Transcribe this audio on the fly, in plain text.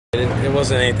It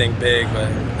wasn't anything big,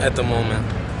 but at the moment,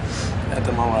 I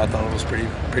thought it was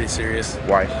pretty serious.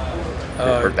 Why? Did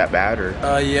it hurt that bad, or?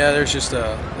 Yeah, there's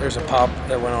a pop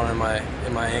that went on in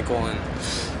my ankle, and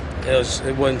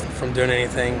it wasn't from doing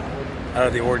anything out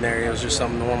of the ordinary. It was just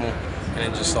something normal, and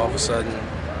it just all of a sudden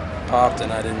popped,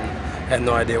 and I had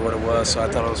no idea what it was. So I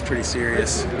thought it was pretty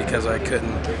serious because I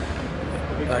couldn't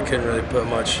really put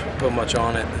much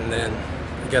on it, and then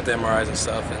we got the MRIs and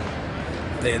stuff, and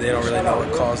they don't really know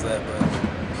what caused that, but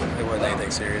it wasn't anything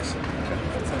serious.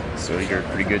 So you're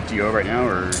pretty good to go right now,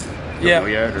 or? Yeah,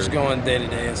 yet, or? Just going day to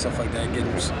day and stuff like that,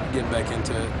 getting back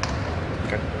into it.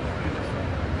 Okay.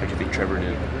 How do you think Trevor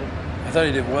did? I thought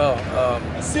he did well.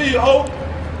 I see you, Hope.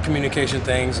 Communication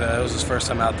things. It was his first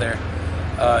time out there.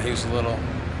 He was a little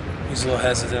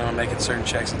hesitant on making certain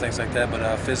checks and things like that,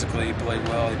 but physically he played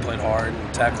well. He played hard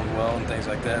and tackled well and things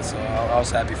like that. So I was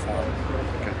happy for him.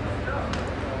 Okay.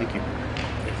 Thank you.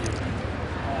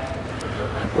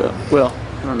 Will,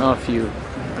 I don't know if I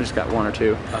just got one or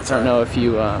two. I don't know if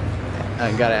you got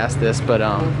to ask this, but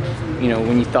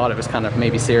when you thought it was kind of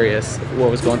maybe serious,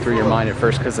 what was going through your mind at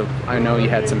first? Because I know you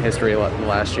had some history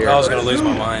last year. I was going to lose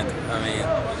my mind. I mean,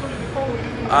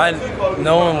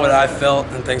 knowing what I felt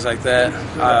and things like that,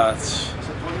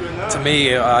 to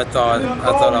me, I thought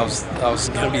I was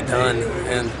going to be done,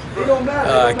 and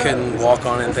I couldn't walk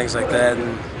on it and things like that.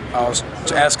 And I was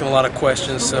asking a lot of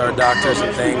questions to our doctors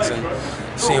and things, and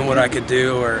seeing what I could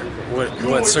do, or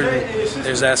what certain,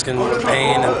 there's asking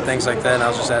pain and things like that, and I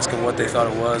was just asking what they thought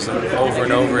it was, and over,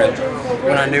 and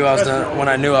when I knew I was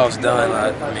done,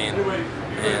 I mean,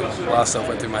 and a lot of stuff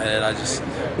went through my head. I just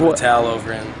put a towel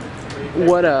over and.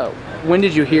 When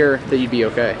did you hear that you'd be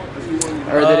okay,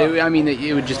 or that it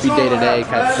would just be day to day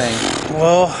kind of thing?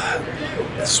 Well,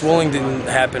 swelling didn't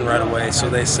happen right away, so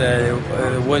they said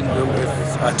it wouldn't.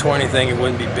 If I tore anything, it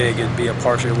wouldn't be big. It would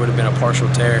have been a partial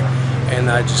tear. And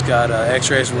I just got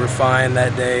X-rays. We were fine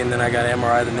that day, and then I got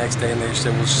MRI the next day, and they just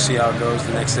said we'll just see how it goes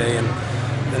the next day. And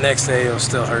the next day it was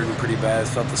still hurting pretty bad. It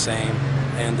felt the same,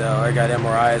 and I got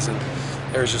MRIs, and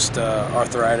there was just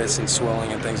arthritis and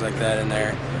swelling and things like that in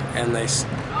there. And they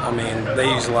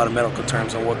use a lot of medical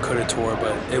terms on what could have tore,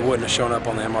 but it wouldn't have shown up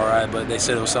on the MRI. But they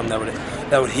said it was something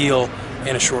that would heal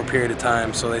in a short period of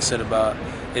time. So they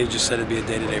just said it'd be a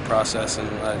day-to-day process, and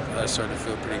I started to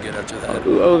feel pretty good after that.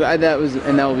 That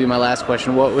would be my last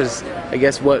question. What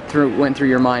went through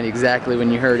your mind exactly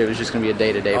when you heard it was just going to be a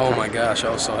day-to-day? Oh my gosh, I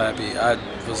was so happy. I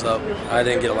was up. I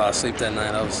didn't get a lot of sleep that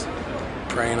night. I was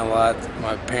praying a lot.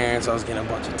 My parents, I was getting a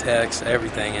bunch of texts,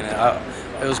 everything, and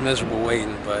it was miserable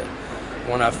waiting. But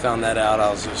when I found that out, I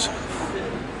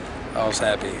was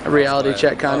happy. A reality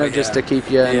check, kind of, just to keep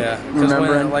you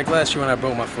remembering. Like last year when I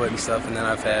broke my foot and stuff, and then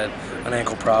I've had an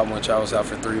ankle problem, which I was out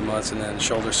for 3 months, and then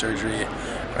shoulder surgery.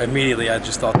 Immediately, I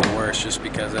just thought the worst, just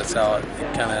because that's how it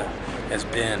kind of has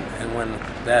been. And when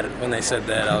they said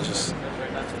that, I was just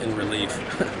in relief.